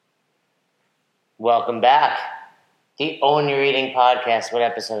Welcome back. The Own Your Eating podcast. What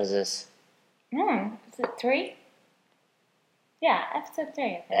episode is this? Is it 3? Yeah, episode 3,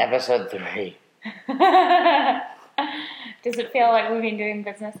 I think. Episode 3. Does it feel like we've been doing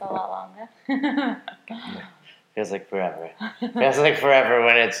business a lot longer? Feels like forever. Feels like forever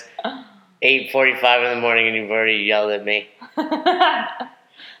when it's 8:45 in the morning and you've already yelled at me. I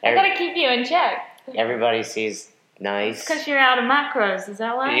gotta keep you in check. Everybody sees nice. Because you're out of macros, is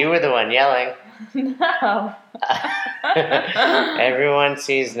that why? You were the one yelling. No. Everyone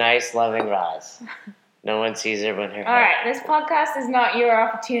sees nice, loving Roz. No one sees her when her head. Alright, this podcast is not your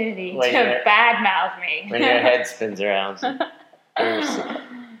opportunity to badmouth me. When your head spins around.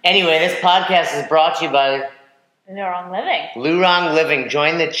 Anyway, this podcast is brought to you by Lurong Living. Lurong Living.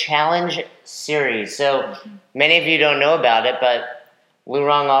 Join the challenge series. So many of you don't know about it, but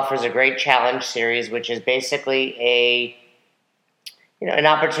Lurong offers a great challenge series, which is basically an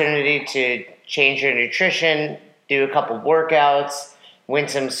opportunity to change your nutrition, do a couple workouts, win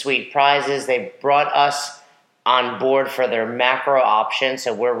some sweet prizes. They brought us on board for their macro option,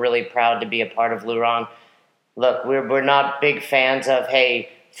 so we're really proud to be a part of Lurong. Look, we're not big fans of,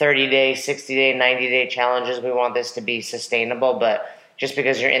 30-day, 60-day, 90-day challenges. We want this to be sustainable, but just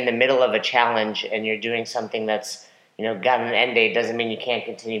because you're in the middle of a challenge and you're doing something that's, got an end date doesn't mean you can't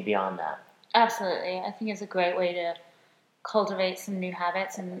continue beyond that. Absolutely. I think it's a great way to cultivate some new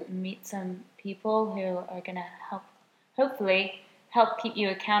habits and meet some people who are going to hopefully help keep you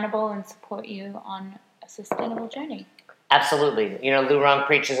accountable and support you on a sustainable journey. Absolutely. Lurong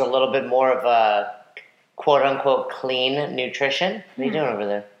preaches a little bit more of a quote-unquote clean nutrition. What are you doing over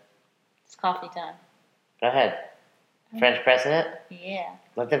there? It's coffee time. Go ahead. French pressing it? Yeah.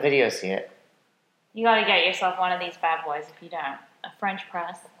 Let the video see it. You got to get yourself one of these bad boys if you don't. A French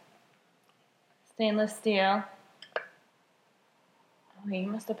press. Stainless steel. Oh, you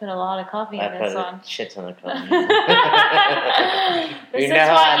must have put a lot of coffee in this one. I put a shit ton of coffee. This is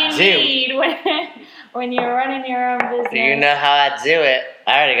what you need when you're running your own business. You know how I do it.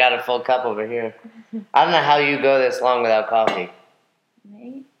 I already got a full cup over here. I don't know how you go this long without coffee.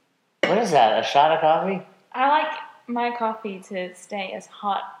 Me? What is that, a shot of coffee? I like my coffee to stay as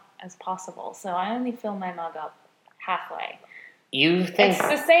hot as possible, so I only fill my mug up halfway. You think... It's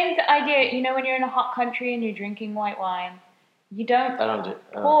the same idea, when you're in a hot country and you're drinking white wine, you don't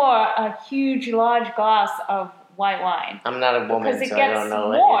pour a huge, large glass of white wine. I'm not a woman, so I don't know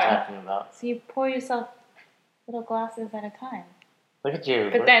what you're talking about. So you pour yourself little glasses at a time. Look at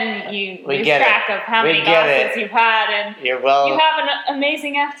you. But then you lose track of how many glasses you've had, and you have an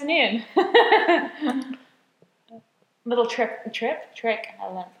amazing afternoon. Little trick I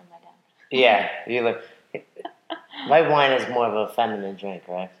learned from my dad. Yeah, you look... White wine is more of a feminine drink,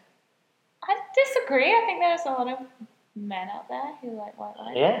 correct? I disagree. I think there's a lot of men out there who like white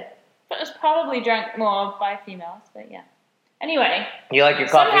wine. Yeah? But it's probably drunk more by females, but yeah. Anyway. You like your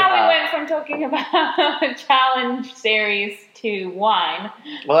coffee somehow we went from talking about a challenge series to wine.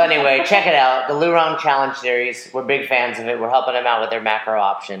 Well, anyway, check it out. The Lurong Challenge series. We're big fans of it. We're helping them out with their macro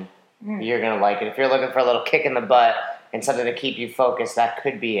option. You're going to like it. If you're looking for a little kick in the butt and something to keep you focused, that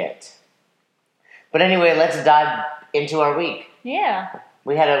could be it. But anyway, let's dive into our week. Yeah.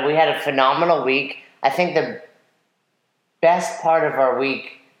 We had a phenomenal week. I think the best part of our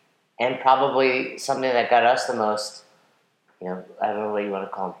week, and probably something that got us the most, I don't know what you want to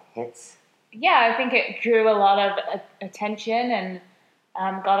call them, hits? Yeah, I think it drew a lot of attention and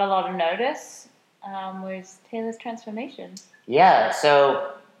got a lot of notice, was Taylor's transformation. Yeah,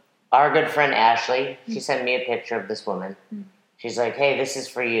 so our good friend Ashley, she sent me a picture of this woman. She's like, hey, this is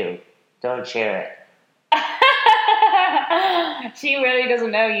for you. Don't share it. She really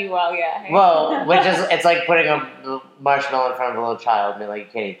doesn't know you well yet. Hey? Well, it's like putting a marshmallow in front of a little child and being like,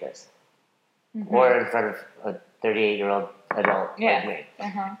 you can't eat this. Or in front of a 38-year-old adult like me.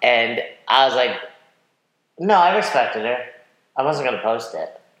 And I was like, no, I respected her. I wasn't going to post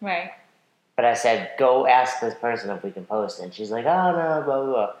it. Right. But I said, go ask this person if we can post it. And she's like, oh, no, blah, blah,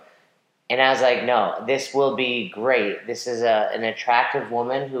 blah. And I was like, no, this will be great. This is an attractive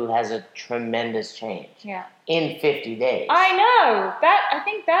woman who has a tremendous change. Yeah. In 50 days. I know. I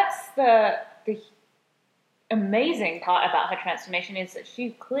think that's the amazing part about her transformation is that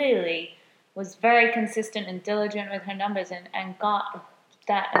she clearly was very consistent and diligent with her numbers and got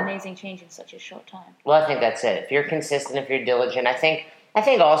that amazing change in such a short time. Well, I think that's it. If you're consistent, if you're diligent, I think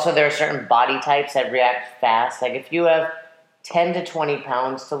also there are certain body types that react fast. Like if you have 10 to 20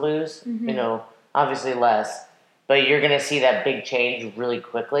 pounds to lose, obviously less, but you're going to see that big change really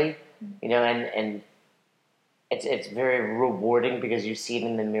quickly, and it's very rewarding because you see it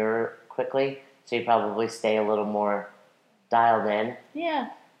in the mirror quickly, so you probably stay a little more dialed in. Yeah.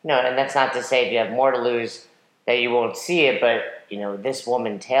 No, and that's not to say if you have more to lose that you won't see it, but this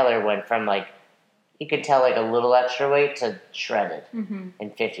woman Taylor went from you could tell a little extra weight to shredded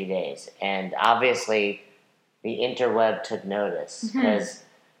in 50 days, and obviously the interweb took notice because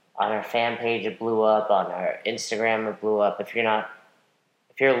on our fan page it blew up, on our Instagram it blew up. If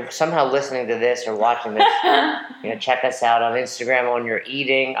you're somehow listening to this or watching this, check us out on Instagram, On Your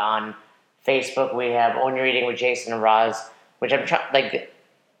Eating. On Facebook, we have On Your Eating with Jason and Roz, which I'm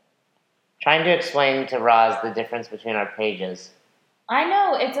trying to explain to Roz the difference between our pages. I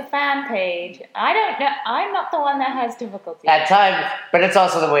know, it's a fan page. I don't know. I'm not the one that has difficulty. At times, but it's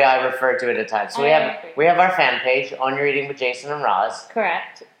also the way I refer to it at times. So we have our fan page, On Your Eating with Jason and Roz.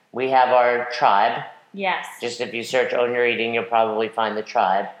 Correct. We have our tribe. Yes. Just if you search On Your Eating, you'll probably find the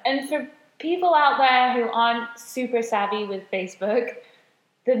tribe. And for people out there who aren't super savvy with Facebook,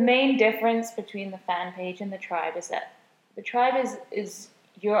 the main difference between the fan page and the tribe is that the tribe is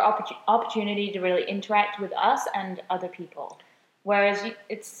your opportunity to really interact with us and other people. Whereas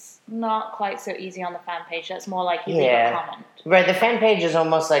it's not quite so easy on the fan page. That's more like you leave a comment. Right, the fan page is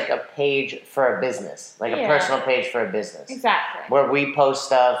almost like a page for a business, a personal page for a business. Exactly. Where we post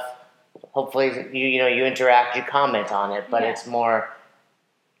stuff, hopefully you interact, you comment on it, but it's more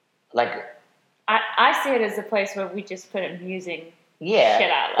like... I see it as a place where we just put amusing shit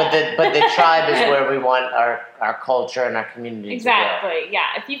out loud. But the tribe is where we want our culture and our community to go. Yeah.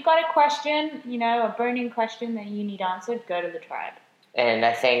 If you've got a question, a burning question that you need answered, go to the tribe. And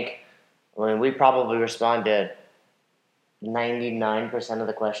I think we probably respond to 99% of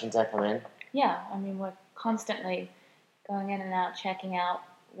the questions that come in. Yeah, we're constantly going in and out, checking out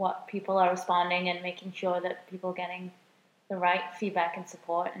what people are responding and making sure that people are getting the right feedback and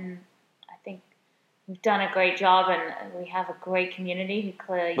support. And I think we've done a great job, and we have a great community who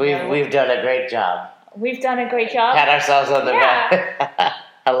clearly... We've done a great job. We've done a great job. Pat ourselves on the back.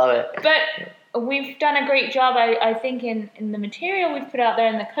 I love it. But we've done a great job, I think, in the material we've put out there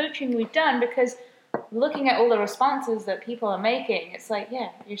and the coaching we've done, because looking at all the responses that people are making, it's like,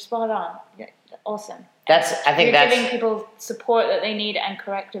 you're spot on. Yeah, awesome. You're giving people support that they need and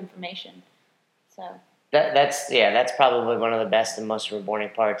correct information. So that's probably one of the best and most rewarding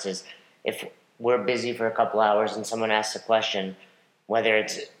parts is if we're busy for a couple hours and someone asks a question, whether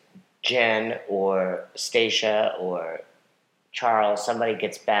it's Jen or Stacia or Charles, somebody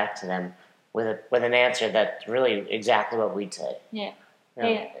gets back to them with an answer that's really exactly what we'd say. Yeah.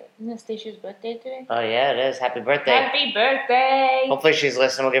 Hey, isn't it Stacia's birthday today? Oh yeah, it is. Happy birthday! Happy birthday! Hopefully she's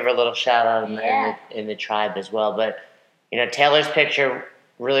listening. We'll give her a little shout out in the tribe as well. But Taylor's picture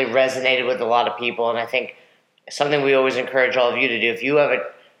really resonated with a lot of people, and I think something we always encourage all of you to do. If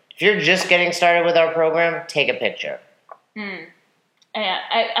you're just getting started with our program, take a picture. Yeah,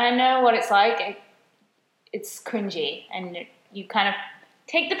 I know what it's like. It's cringy, and you kind of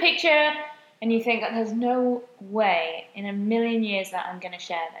take the picture, and you think, there's no way in a million years that I'm going to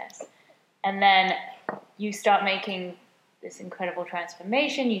share this. And then you start making this incredible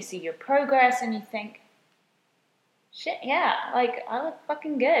transformation, you see your progress, and you think, shit, I look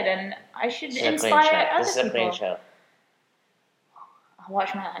fucking good, and I should inspire other people. This is a clean show. I'll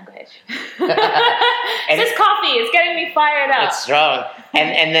watch my language. This coffee is getting me fired up. It's strong.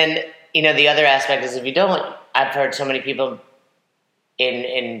 And then, the other aspect is if you don't, I've heard so many people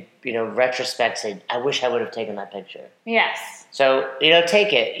in retrospect say, I wish I would have taken that picture. Yes. So,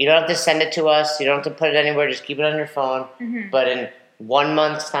 take it. You don't have to send it to us. You don't have to put it anywhere. Just keep it on your phone. Mm-hmm. But in 1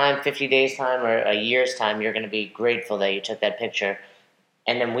 month's time, 50 days' time, or a year's time, you're going to be grateful that you took that picture.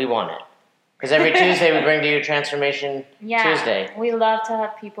 And then we want it. Because every Tuesday we bring to you Transformation Tuesday. We love to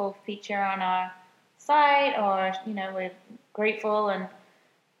have people feature on our site, or, we're grateful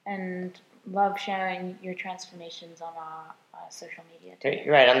and love sharing your transformations on our social media too.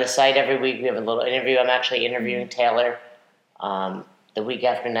 Right, on the site every week we have a little interview. I'm actually interviewing Taylor the week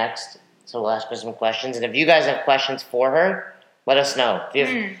after next, so we'll ask her some questions. And if you guys have questions for her, let us know.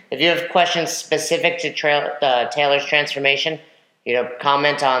 If you have questions specific to Taylor's transformation,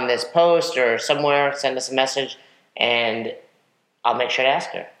 comment on this post or somewhere, send us a message, and I'll make sure to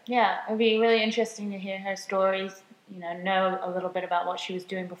ask her. Yeah, it'd be really interesting to hear her stories, know a little bit about what she was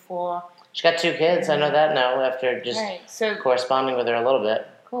doing before. She's got 2 kids, I know that now, after just corresponding with her a little bit.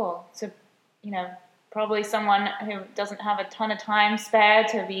 Cool. So, probably someone who doesn't have a ton of time spare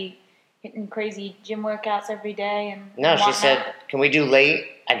to be hitting crazy gym workouts every day. No, she said, can we do late?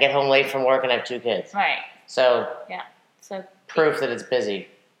 I get home late from work and I have 2 kids. Right. So, so proof that it's busy.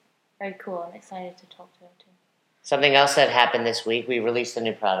 Very cool. I'm excited to talk to her too. Something else that happened this week, we released a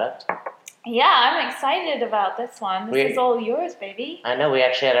new product. Yeah, I'm excited about this one. This is all yours, baby. I know. We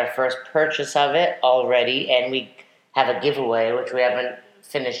actually had our first purchase of it already, and we have a giveaway, which we haven't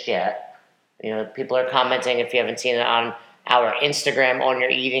finished yet. People are commenting if you haven't seen it on our Instagram on your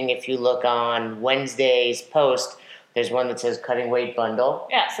eating. If you look on Wednesday's post, there's one that says cutting weight bundle.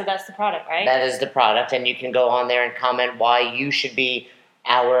 Yeah, so that's the product, right? That is the product, and you can go on there and comment why you should be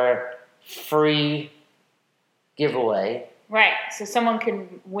our free giveaway. Right, so someone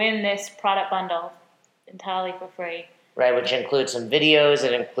can win this product bundle entirely for free. Right, which includes some videos.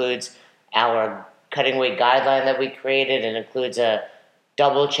 It includes our cutting weight guideline that we created. It includes a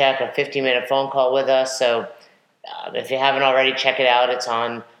double check, a 15-minute phone call with us. So if you haven't already, check it out. It's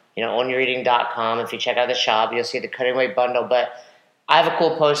on onyoureating.com. If you check out the shop, you'll see the cutting weight bundle. But I have a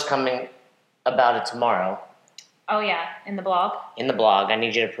cool post coming about it tomorrow. Oh, yeah, in the blog? In the blog. I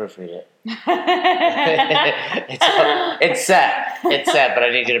need you to proofread it. It's set, but I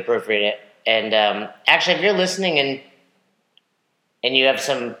need you to proofread it. And actually, if you're listening and you have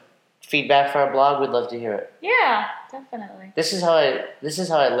some feedback for our blog, we'd love to hear it. Yeah, definitely. This is how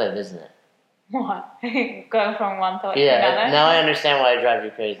I live, isn't it? What? Going from one thought to Yeah, another? now I understand why I drive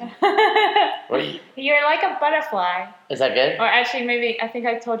you crazy. You're like a butterfly. Is that good? Or actually, maybe, I think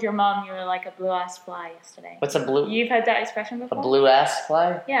I told your mom you were like a blue-ass fly yesterday. What's a blue? You've heard that expression before? A blue ass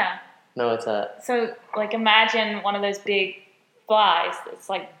fly? Yeah. No, what's that? So, like, imagine one of those big flies that's,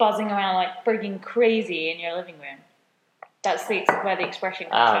 like, buzzing around like freaking crazy in your living room. That's where the expression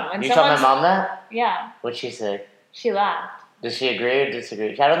comes from. When You told my mom that? Yeah. What'd she say? She laughed. Does she agree or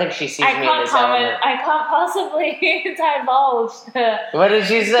disagree? I don't think she sees I me in can't this comment. element. I can't possibly divulge the What did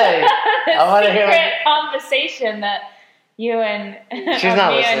she say? I want to hear. secret conversation that you and She's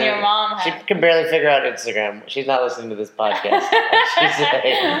not me listening. and your mom She had. can barely figure out Instagram. She's not listening to this podcast. She's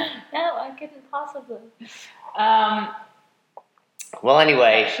saying. No, I couldn't possibly. Well,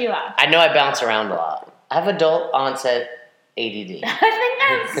 anyway, She laughed. I know I bounce around a lot. I have adult onset ADD.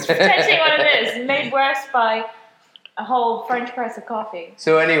 I think that's potentially what it is. Made worse by a whole French press of coffee.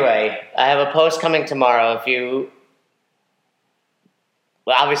 So anyway, I have a post coming tomorrow.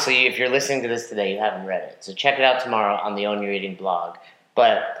 Obviously, if you're listening to this today, you haven't read it. So check it out tomorrow on the Own Your Eating blog.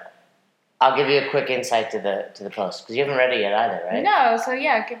 But I'll give you a quick insight to the post, because you haven't read it yet either, right? No, so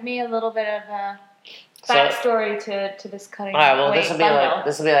yeah, give me a little bit of a backstory to this cutting. All right, well, weight this will bundle.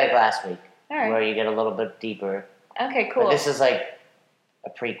 be like last week, All right. where you get a little bit deeper. Okay, cool. But this is like a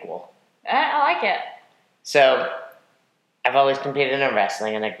prequel. I like it. So I've always competed in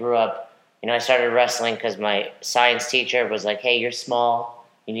wrestling, and I grew up. I started wrestling because my science teacher was like, "Hey, you're small.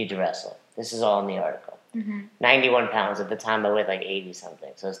 You need to wrestle." This is all in the article. Mm-hmm. 91 pounds. At the time, I weighed like 80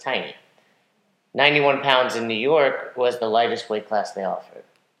 something, so it's tiny. 91 pounds in New York was the lightest weight class they offered.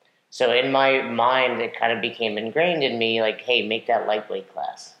 So in my mind, it kind of became ingrained in me, like, hey, make that lightweight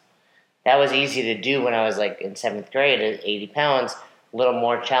class. That was easy to do when I was like in 7th grade at 80 pounds, a little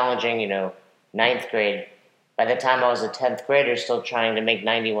more challenging, 9th grade. By the time I was a 10th grader still trying to make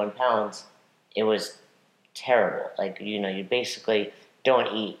 91 pounds, it was terrible. Like, you basically don't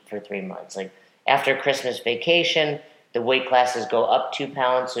eat for 3 months. Like, after Christmas vacation, the weight classes go up 2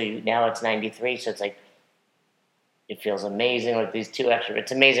 pounds, so now it's 93, so it's like, it feels amazing, like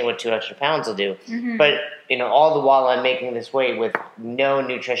it's amazing what 2 extra pounds will do. Mm-hmm. But, all the while I'm making this weight with no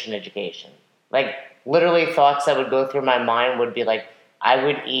nutrition education. Like, literally thoughts that would go through my mind would be like, I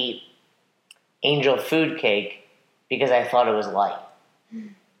would eat angel food cake because I thought it was light.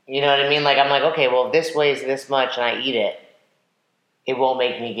 You know what I mean? Like, I'm like, okay, well, if this weighs this much and I eat it, it won't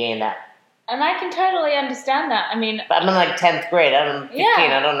make me gain that. And I can totally understand that. I mean, But I'm in like 10th grade. I'm 15. Yeah.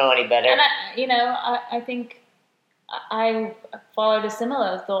 I don't know any better. and I think I followed a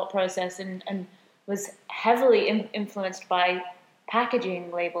similar thought process and was heavily influenced by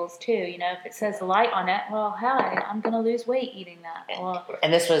packaging labels too. If it says light on it, well, hell, I'm going to lose weight eating that. Or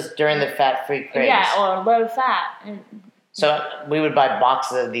And this was during the fat-free craze. yeah, or low fat. So we would buy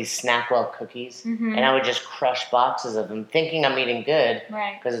boxes of these Snackwell cookies, Mhm. and I would just crush boxes of them, thinking I'm eating good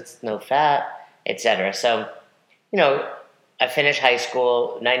Right. because it's no fat, etc. So, I finished high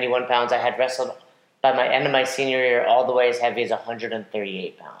school, 91 pounds. I had wrestled by my end of my senior year all the way as heavy as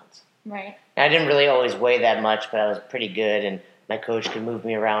 138 pounds. Right. And I didn't really always weigh that much, but I was pretty good, and my coach could move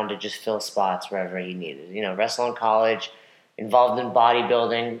me around to just fill spots wherever he needed. Wrestle in college, involved in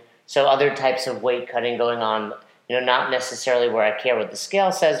bodybuilding, so other types of weight cutting going on. Not necessarily where I care what the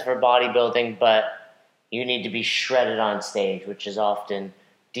scale says for bodybuilding, but you need to be shredded on stage, which is often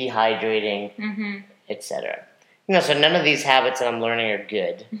dehydrating, Mm-hmm. etc. So none of these habits that I'm learning are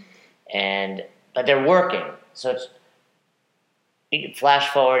good, but they're working. So it's flash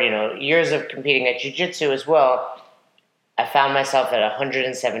forward, years of competing at jiu-jitsu as well. I found myself at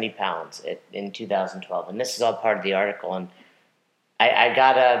 170 pounds in 2012, and this is all part of the article. And I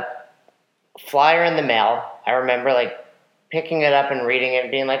got a flyer in the mail. I remember, picking it up and reading it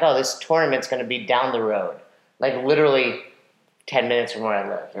and being like, oh, this tournament's going to be down the road. Like, literally 10 minutes from where I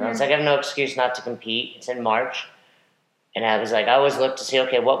live. And I was like, I have no excuse not to compete. It's in March. And I was like, I always look to see,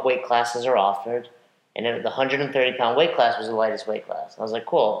 okay, what weight classes are offered. And then the 130-pound weight class was the lightest weight class. I was like,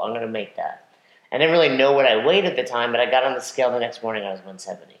 cool, I'm going to make that. I didn't really know what I weighed at the time, but I got on the scale the next morning, I was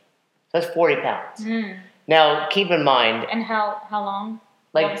 170. So that's 40 pounds. Now, keep in mind... And how long?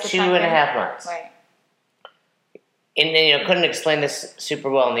 Like 2.5 months. Right. And couldn't explain this super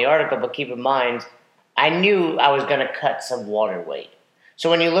well in the article, but keep in mind, I knew I was going to cut some water weight. So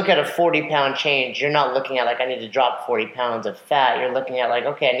when you look at a 40-pound change, you're not looking at, like, I need to drop 40 pounds of fat. You're looking at, like,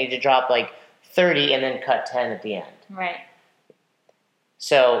 okay, I need to drop, like, 30 and then cut 10 at the end. Right.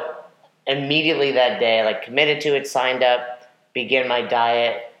 So immediately that day, I, like, committed to it, signed up, began my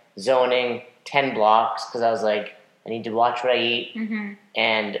diet, zoning, 10 blocks, because I was like, I need to watch what I eat.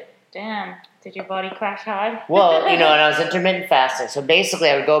 And... Damn. Did your body crash hard? Well, and I was intermittent fasting. So basically,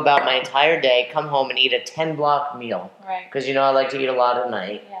 I would go about my entire day, come home, and eat a 10-block meal. Right. Because, I like to eat a lot at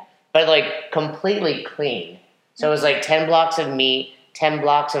night. Yeah. But, like, completely clean. So it was, like, 10 blocks of meat, 10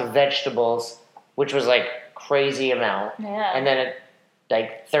 blocks of vegetables, which was, like, crazy amount. Yeah. And then,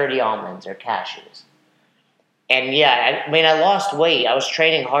 like, 30 almonds or cashews. And, yeah, I lost weight. I was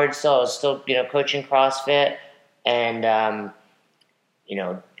training hard still. I was still, coaching CrossFit and,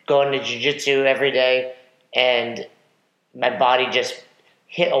 going to jiu-jitsu every day, and my body just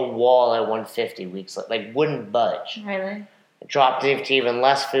hit a wall at 150 weeks, like wouldn't budge. Really? I dropped to even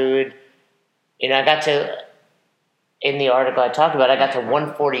less food. I got to, in the article I talked about, I got to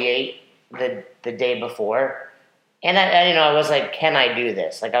 148 the day before, and I was like, can I do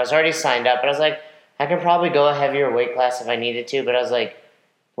this? Like, I was already signed up, but I was like, I could probably go a heavier weight class if I needed to, but I was like,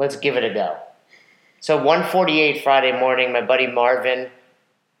 let's give it a go. So 148 Friday morning, my buddy Marvin,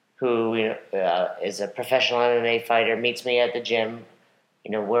 who is a professional MMA fighter, meets me at the gym.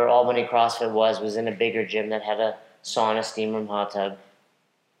 Where Albany CrossFit was in a bigger gym that had a sauna, steam room, hot tub.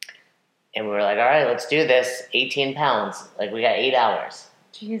 And we were like, all right, let's do this. 18 pounds. Like, we got 8 hours.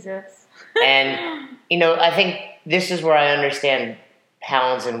 Jesus. And, I think this is where I understand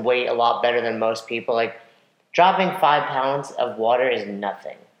pounds and weight a lot better than most people. Like, dropping 5 pounds of water is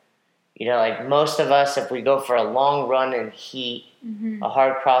nothing. Like most of us, if we go for a long run in heat, a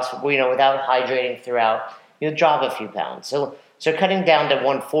hard CrossFit, without hydrating throughout, you'll drop a few pounds. So cutting down to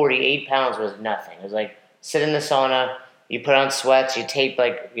 148 pounds was nothing. It was like, sit in the sauna, you put on sweats, you tape,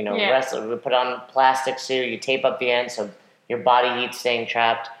 we put on a plastic suit, you tape up the end so your body heat's staying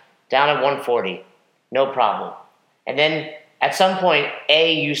trapped. Down at 140, no problem. And then at some point,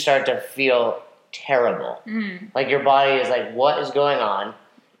 you start to feel terrible. Like your body is like, what is going on?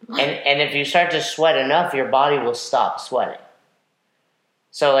 And if you start to sweat enough, your body will stop sweating.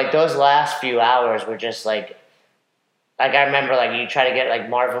 So, like, those last few hours were just, like I remember, like, you try to get, like,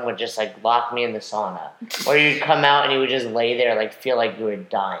 Marvin would just, like, lock me in the sauna. Or you'd come out and you would just lay there, like, feel like you were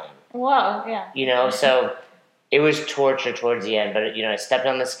dying. Whoa, yeah. So it was torture towards the end. But, I stepped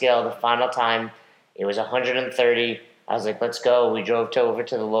on the scale the final time. It was 130. I was like, let's go. We drove over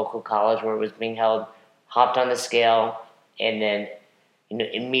to the local college where it was being held, hopped on the scale, and then...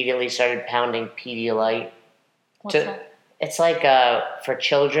 immediately started pounding Pedialyte. What's that? It's like for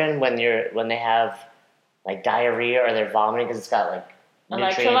children when they have like diarrhea or they're vomiting because it's got like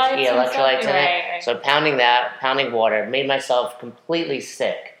nutrients, electrolytes in it. Right. So pounding water, made myself completely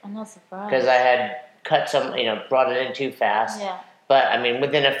sick. I'm not surprised because I had cut some, brought it in too fast. Yeah. But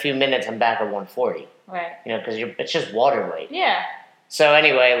within a few minutes, I'm back at 140. Right. Because it's just water weight. Yeah. So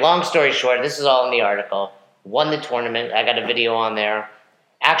anyway, long story short, this is all in the article. Won the tournament. I got a video on there.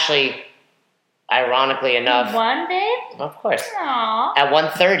 Actually, ironically enough... You won, babe? Of course. Aww. At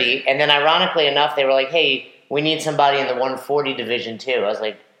 130, and then ironically enough, they were like, hey, we need somebody in the 140 division too. I was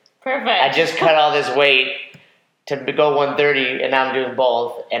like... Perfect. I just cut all this weight to go 130, and now I'm doing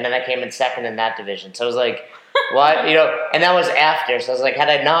both, and then I came in second in that division. So I was like, what? And that was after. So I was like, had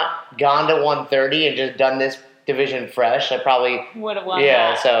I not gone to 130 and just done this division fresh, I probably... would have won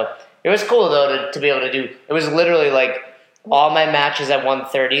Yeah, that. so... It was cool, though, to be able to do... It was literally, like, all my matches at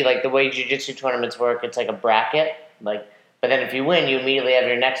 130. Like, the way jiu-jitsu tournaments work, it's like a bracket. Like, but then if you win, you immediately have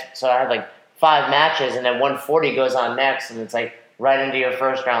your next... So I had, like, 5 matches, and then 140 goes on next, and it's, like, right into your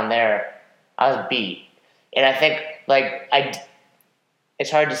first round there. I was beat. And I think, like, it's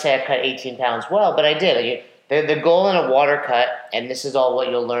hard to say I cut 18 pounds well, but I did. Like, the goal in a water cut, and this is all what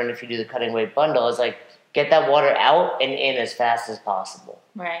you'll learn if you do the cutting weight bundle, is, like, get that water out and in as fast as possible.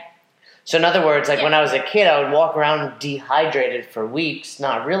 Right. So in other words, like when I was a kid, I would walk around dehydrated for weeks,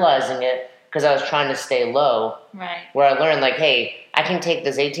 not realizing it because I was trying to stay low. Right. Where I learned, like, hey, I can take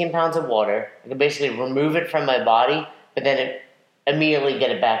this 18 pounds of water, I can basically remove it from my body, but then immediately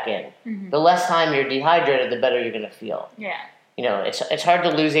get it back in. Mm-hmm. The less time you're dehydrated, the better you're going to feel. Yeah. It's hard to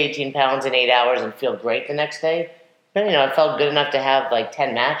lose 18 pounds in 8 hours and feel great the next day. But, I felt good enough to have like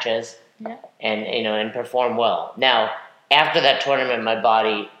 10 matches and perform well. Now, after that tournament, my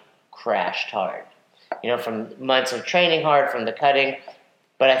body crashed hard. From months of training hard, from the cutting.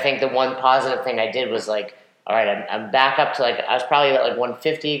 But I think the one positive thing I did was like, all right, I'm back up to I was probably at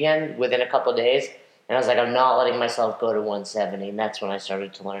 150 again within a couple of days. And I was like, I'm not letting myself go to 170. And that's when I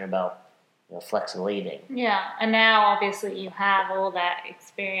started to learn about flexible eating. Yeah, and now obviously you have all that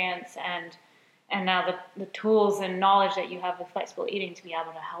experience and now the tools and knowledge that you have with flexible eating to be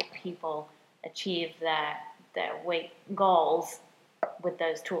able to help people achieve their weight goals with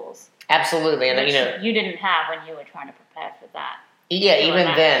those tools. Absolutely, and you didn't have when you were trying to prepare for that. Yeah,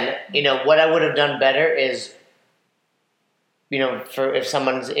 even then, what I would have done better is, for if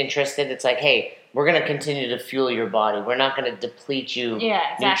someone's interested, it's like, hey, we're going to continue to fuel your body. We're not going to deplete you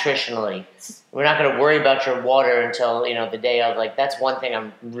nutritionally. We're not going to worry about your water until, the day of. That's one thing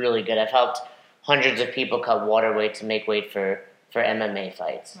I'm really good at. I've helped hundreds of people cut water weight to make weight for MMA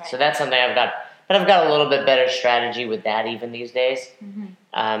fights. Right. So that's something I've got. But I've got a little bit better strategy with that even these days.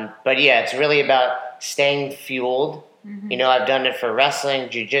 Mm-hmm. But yeah, it's really about staying fueled. Mm-hmm. I've done it for wrestling,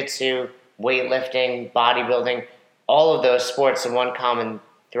 jiu-jitsu, weightlifting, bodybuilding, all of those sports. The one common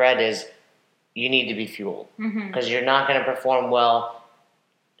thread is you need to be fueled because you're not going to perform well,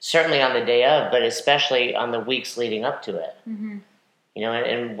 certainly on the day of, but especially on the weeks leading up to it. Mm-hmm.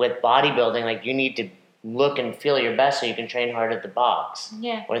 And with bodybuilding, you need to look and feel your best so you can train hard at the box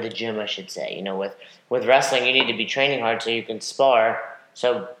or the gym, I should say. With wrestling, you need to be training hard so you can spar,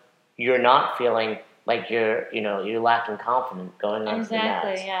 so you're not feeling like you're lacking confidence going on to the mats.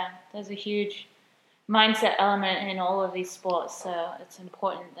 Exactly, yeah. There's a huge mindset element in all of these sports, so it's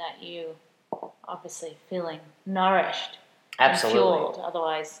important that you obviously feeling nourished and fueled.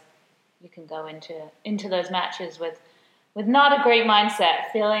 Otherwise, you can go into those matches with not a great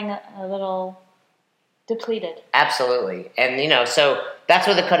mindset, feeling a little depleted. Absolutely. And, so that's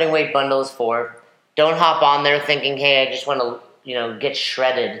what the cutting weight bundle is for. Don't hop on there thinking, hey, I just want to, get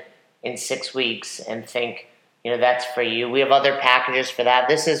shredded in 6 weeks and think, that's for you. We have other packages for that.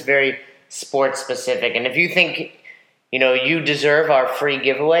 This is very sports specific. And if you think, you deserve our free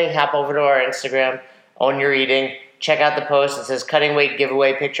giveaway, hop over to our Instagram, Own Your Eating. Check out the post. It says cutting weight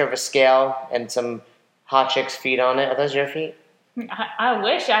giveaway, picture of a scale and some hot chick's feet on it. Are those your feet? I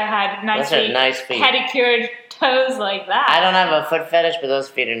wish I had nice feet. Pedicured toes like that. I don't have a foot fetish, but those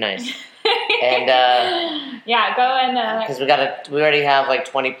feet are nice. And go and because we already have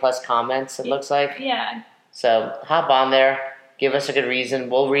 20 plus comments. It looks like So hop on there, give us a good reason.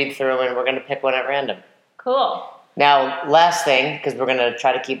 We'll read through and we're going to pick one at random. Cool. Now, last thing, because we're going to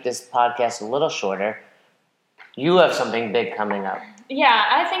try to keep this podcast a little shorter. You have something big coming up. Yeah,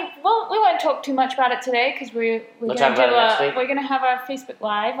 I think, we won't talk too much about it today because we're going to have our Facebook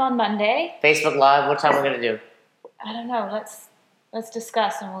Live on Monday. Facebook Live, what time are we going to do? I don't know. Let's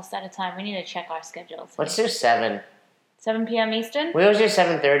discuss and we'll set a time. We need to check our schedules. Let's do 7. 7 p.m. Eastern? We always do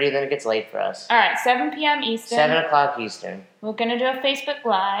 7:30, then it gets late for us. All right, 7 p.m. Eastern. 7 o'clock Eastern. We're going to do a Facebook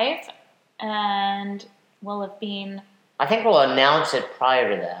Live and we'll have been... I think we'll announce it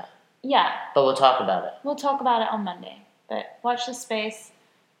prior to that. Yeah. But we'll talk about it. We'll talk about it on Monday. But watch the space.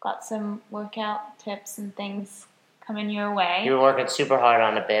 Got some workout tips and things coming your way. You were working super hard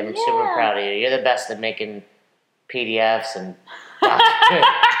on it, babe. I'm super proud of you. You're the best at making PDFs and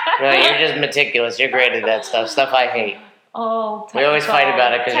no, you're just meticulous. You're great at that stuff. Stuff I hate. Oh, we always fight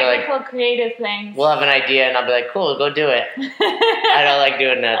about it because you're like... Technical, creative things. We'll have an idea and I'll be like, cool, go do it. I don't like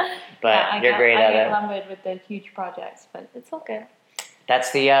doing that, but you're great at it. I get lumbered with the huge projects, but it's all good.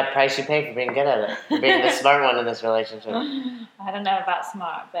 That's the price you pay for being good at it. For being the smart one in this relationship. I don't know about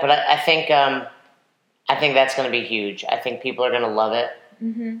smart, but I think that's going to be huge. I think people are going to love it.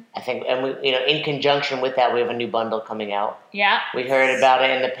 Mm-hmm. I think, and we, in conjunction with that, we have a new bundle coming out. Yeah, we heard about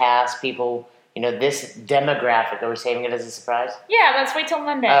it in the past. People, this demographic. Are we saving it as a surprise? Yeah, let's wait till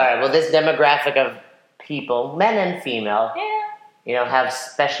Monday. All right. Well, this demographic of people, men and female, have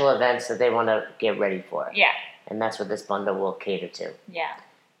special events that they want to get ready for. Yeah. And that's what this bundle will cater to. Yeah.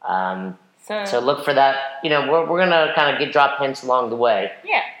 So look for that. We're going to kind of drop hints along the way.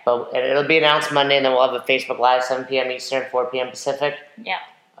 Yeah. But it'll be announced Monday, and then we'll have a Facebook Live, 7 p.m. Eastern, 4 p.m. Pacific. Yeah.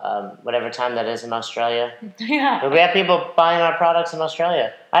 Whatever time that is in Australia. Yeah. But we have people buying our products in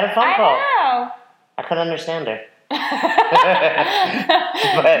Australia. I had a phone call. I know. I couldn't understand her.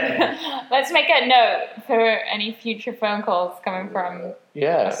 But let's make a note for any future phone calls coming from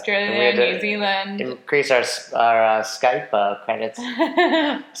Australia, New Zealand. Increase our Skype credits.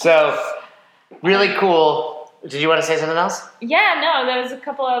 So, really cool. Did you want to say something else? Yeah, no, there's a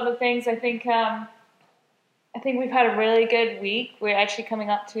couple other things. I think we've had a really good week. We're actually coming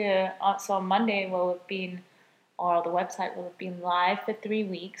up to so on Monday the website will have been live for 3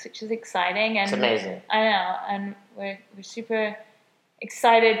 weeks, which is exciting. And it's amazing. I know, and we're super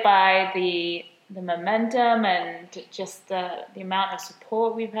excited by the momentum and just the amount of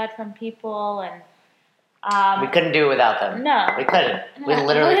support we've had from people. And we couldn't do it without them. No, we couldn't. No. We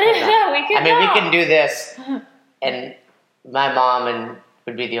literally could not. No, we could I mean, not. we can do this, and my mom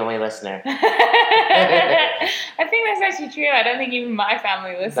would be the only listener. I think that's actually true. I don't think even my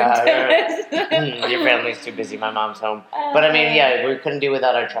family listens to this. Your family's too busy. My mom's home. But I mean, yeah, we couldn't do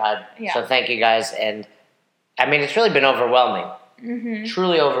without our tribe. Yeah. So thank you guys. And I mean, it's really been overwhelming. Mm-hmm.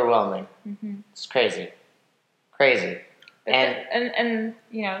 Truly overwhelming. Mm-hmm. It's crazy. Crazy. And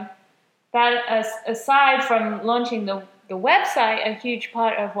you know, that aside from launching the website, a huge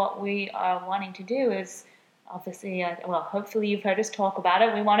part of what we are wanting to do is obviously, hopefully you've heard us talk about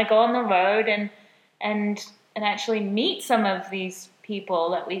it. We want to go on the road and actually meet some of these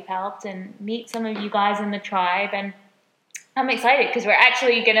people that we've helped and meet some of you guys in the tribe. And I'm excited because we're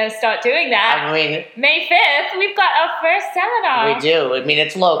actually going to start doing that. I mean, May 5th, we've got our first seminar. We do. I mean,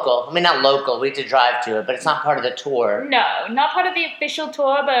 it's local. I mean, not local. We have to drive to it, but it's not part of the tour. No, not part of the official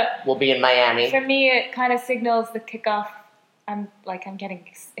tour, but we'll be in Miami. For me, it kind of signals the kickoff. I'm getting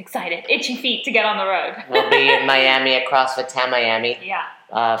excited, itchy feet to get on the road. We'll be in Miami at CrossFit Town Miami. Yeah.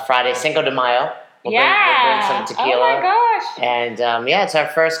 Friday, Cinco de Mayo. We'll bring some tequila. Oh my gosh. And it's our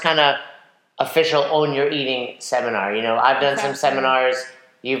first kind of official Own Your Eating seminar. You know, I've done some seminars.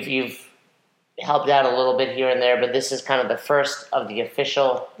 You've helped out a little bit here and there, but this is kind of the first of the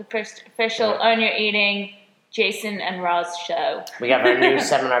official. The first official Own Your Eating Jason and Roz show. We have our new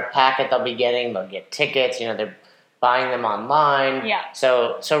seminar packet they'll be getting. They'll get tickets. You know, they're buying them online. Yeah.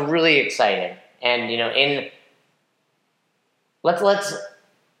 So really exciting. And you know, let's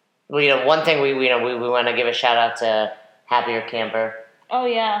one thing we want to give a shout out to Happier Camper. Oh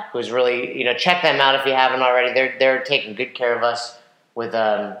yeah. Who's really check them out if you haven't already. They're taking good care of us with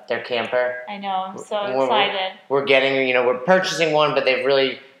their camper. I know. I'm so excited. We're getting we're purchasing one, but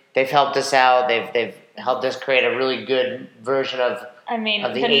they've helped us out. They've helped us create a really good version of. I mean,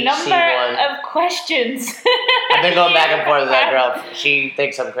 of the number of questions. I've been going back and forth with that girl. She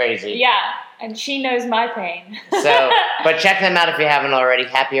thinks I'm crazy. Yeah, and she knows my pain. But check them out if you haven't already.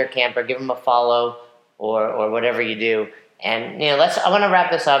 Happier Camper. Give them a follow or whatever you do. And I want to wrap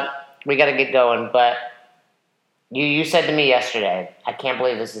this up. We got to get going. But you said to me yesterday, I can't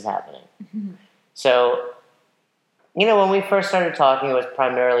believe this is happening. Mm-hmm. So, when we first started talking, it was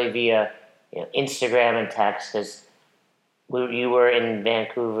primarily via Instagram and text because you were in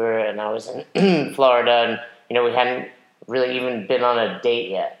Vancouver and I was in Florida, and we hadn't really even been on a date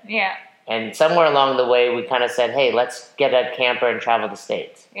yet. Yeah. And somewhere along the way, we kind of said, "Hey, let's get a camper and travel the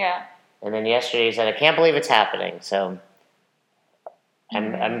States." Yeah. And then yesterday, you said, "I can't believe it's happening." So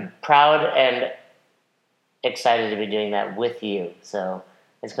I'm proud and excited to be doing that with you. So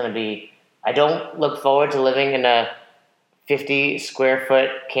it's going to be. I don't look forward to living in a 50 square foot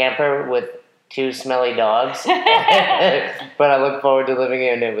camper with 2 smelly dogs, but I look forward to living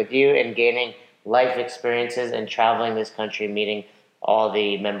in it with you and gaining life experiences and traveling this country, meeting all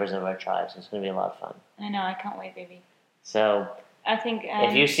the members of our tribes. It's going to be a lot of fun. I know. I can't wait, baby. So I think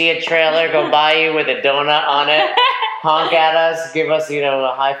if you see a trailer go by you with a donut on it, honk at us, give us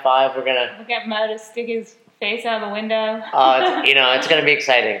a high five. We'll get Mo to stick his face out the window. It's going to be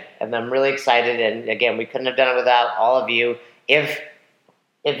exciting, and I'm really excited. And again, we couldn't have done it without all of you.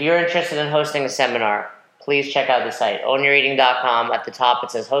 If you're interested in hosting a seminar, please check out the site, ownyoureating.com. At the top,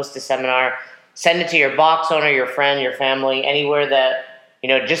 it says host a seminar. Send it to your box owner, your friend, your family, anywhere that,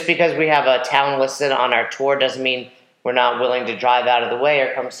 just because we have a town listed on our tour doesn't mean we're not willing to drive out of the way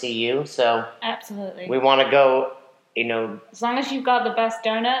or come see you. So absolutely. We want to go, as long as you've got the best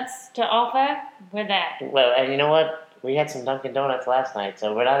donuts to offer, we're there. Well, and you know what? We had some Dunkin' Donuts last night,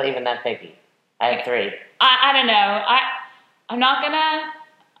 so we're not even that picky. I had 3. I don't know. I'm not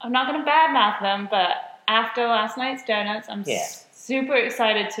gonna badmouth them, but after last night's donuts, I'm super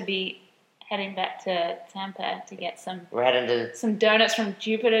excited to be heading back to Tampa to get some. We're heading to some donuts from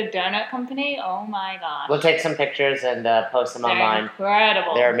Jupiter Donut Company. Oh my gosh! We'll take some pictures and post them online.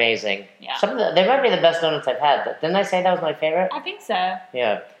 Incredible! They're amazing. Yeah, they might be the best donuts I've had. Didn't I say that was my favorite? I think so.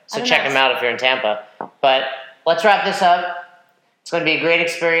 Yeah, so check them out if you're in Tampa. But let's wrap this up. It's going to be a great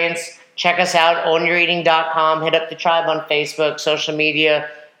experience. Check us out, ownyoureating.com. Hit up the tribe on Facebook, social media,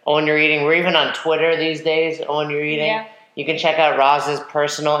 Own Your Eating. We're even on Twitter these days, Own Your Eating. Yeah. You can check out Roz's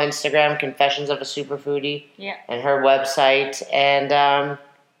personal Instagram, Confessions of a Superfoodie. Yeah. And her website. And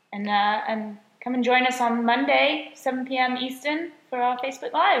come and join us on Monday, 7 p.m. Eastern, for our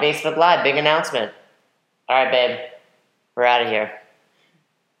Facebook Live. Facebook Live, big announcement. All right, babe. We're out of here.